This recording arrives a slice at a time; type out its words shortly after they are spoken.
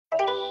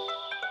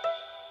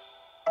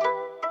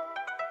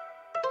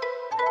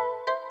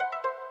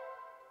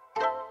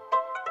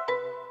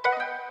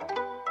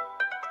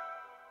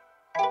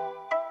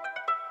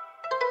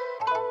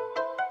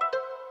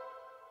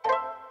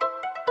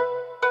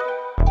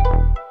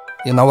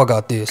You know I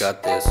got this.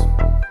 Got this.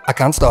 I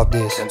can't stop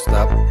this. Can't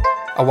stop.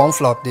 I won't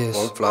flop this.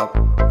 Won't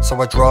flop.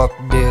 So I drop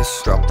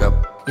this. Dropped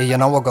up. Yeah, you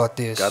know I got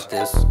this. Got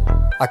this.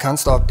 I can't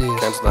stop this.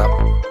 Can't stop.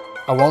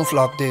 I won't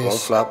flop this. Won't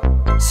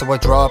flop. So I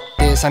drop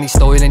this. Any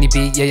style, any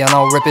beat, yeah, you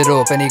know, rip it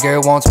up. Any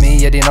girl wants me,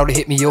 yeah, they know to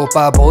hit me up.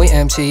 Bad boy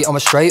MC, I'm a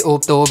straight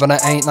up dub, and I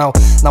ain't no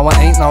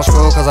I ain't no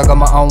screw, cause I got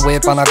my own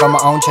whip, and I got my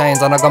own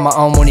chains, and I got my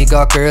own money.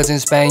 Got girls in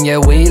Spain, yeah,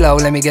 low,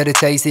 let me get a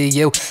taste of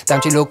you.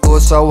 Don't you look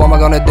good, so what am I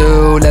gonna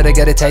do? Let her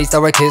get a taste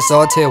or a kiss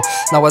or two.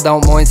 No, I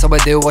don't mind, so I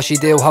do what she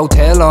do.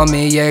 Hotel on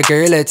me, yeah,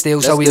 girl, let's do.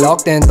 So we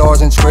locked in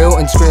doors and screw.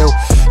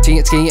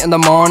 Ski in the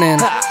morning.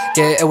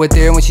 Get her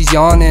there when she's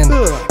yawning.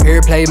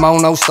 Airplay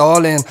mode, no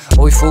stalling.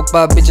 Oh, we fuck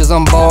bad bitches,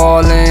 I'm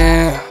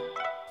ballin'.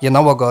 You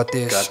know I got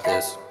this. Got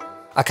this.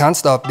 I can't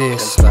stop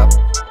this. Can't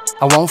stop.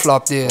 I won't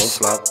flop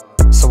this. Won't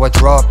flop. So I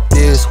drop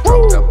this.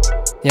 Dropped up.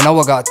 You know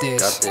I got this.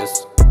 Got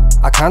this.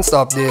 I can't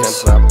stop Can't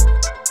this. stop.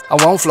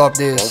 I won't flop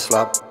Won't this.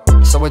 flop.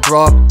 So I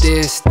drop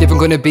this.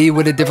 Different gonna be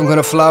with a different kind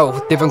of flow,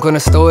 different kind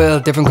of style,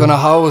 different kind of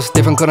house,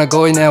 different kind of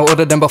guy now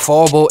other than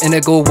before, but in a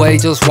good way.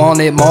 Just want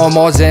it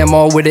more zen,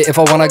 more with it. If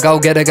I wanna go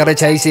get it, gotta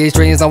chase these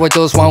dreams. No, I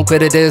just won't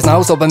quit it. There's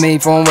no stopping me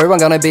from where I'm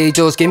gonna be.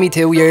 Just give me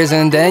 2 years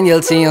and then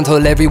you'll see,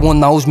 until everyone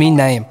knows me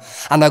name.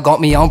 And I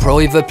got me on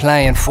private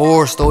plane,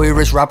 first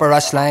Irish rapper I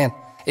slaying.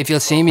 If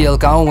you'll see me, you'll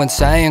go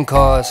insane,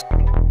 cause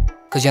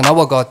you know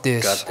I got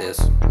this. Got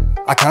this.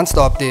 I can't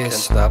stop Can't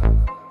this. stop.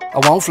 I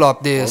won't flop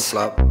Won't this.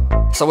 flop.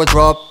 So I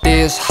dropped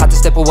this, had to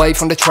step away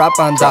from the trap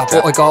and that.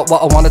 But I got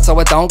what I wanted, so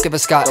I don't give a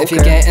scat. If you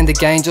get in the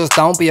game, just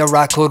don't be a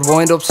rat. Could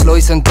wind up,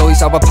 slice and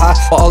dice, have a pat.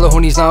 But all the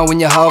honeys know when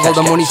you have all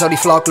the money, so they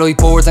flock like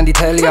birds and they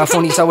tell you you're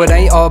funny. So it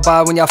ain't all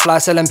bad when you're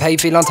flat selling pay,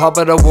 feel on top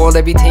of the world.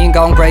 Everything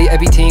gone great,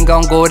 everything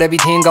gone good,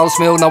 everything goes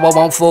smooth. No, I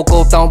won't fuck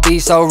up, don't be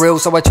so real.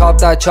 So I chop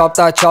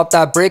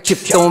that brick.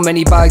 So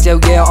many bags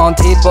out, yeah, on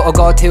tick. But I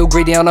got too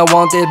greedy and I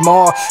wanted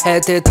more.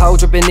 Head to toe,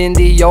 dripping in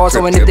the yard.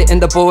 So I nipped it in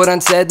the bud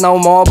and said no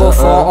more.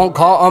 Before I'm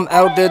caught, I'm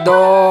out the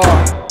door.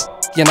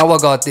 You know I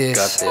got this.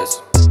 Got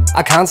this.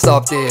 I can't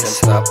stop Can't this.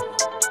 stop.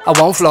 I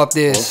won't flop Won't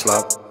this.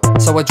 flop.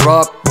 So I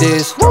drop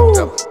this. Dropped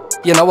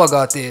up. You know I got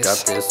Got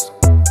this. this.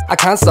 I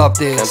can't stop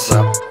Can't this.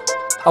 stop.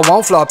 I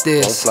won't flop Won't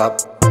this.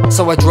 flop.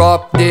 So I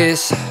drop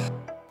this.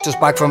 Just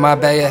back from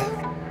Marbella.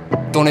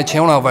 Doing a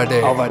tune over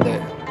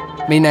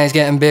there. Me name's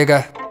getting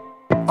bigger.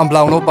 I'm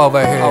blown up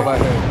over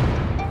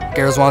here.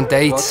 Girls want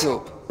dates.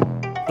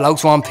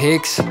 Blokes want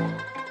pics.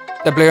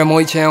 They blare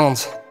my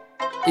tunes.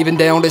 Even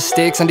down the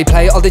sticks, and they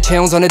play all the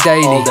tunes on a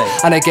daily. All day.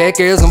 And I get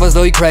girls numbers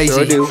like crazy.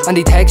 Sure do. And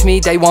they text me,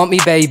 they want me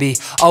baby.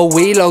 Oh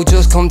Wheelo,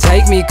 just come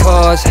take me,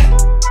 cause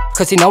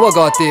you know I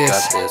got this.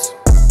 Got this.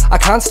 I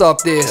can't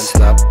stop Can't this.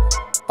 stop.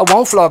 I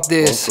won't flop Won't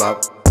this.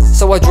 flop.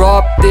 So I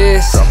drop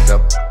this. Dropped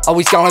up.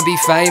 Always gonna be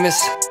famous.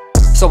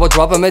 So I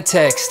drop him a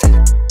text,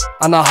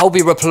 and I hope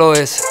he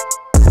replies.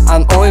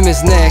 And I'm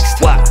his next.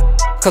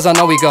 Cause I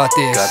know he got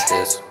this. Got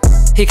this.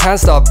 He can't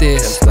stop Can't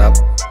this. stop.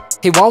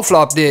 He won't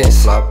flop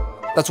this. Flop.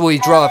 That's why he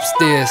drops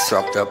this.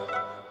 Dropped up.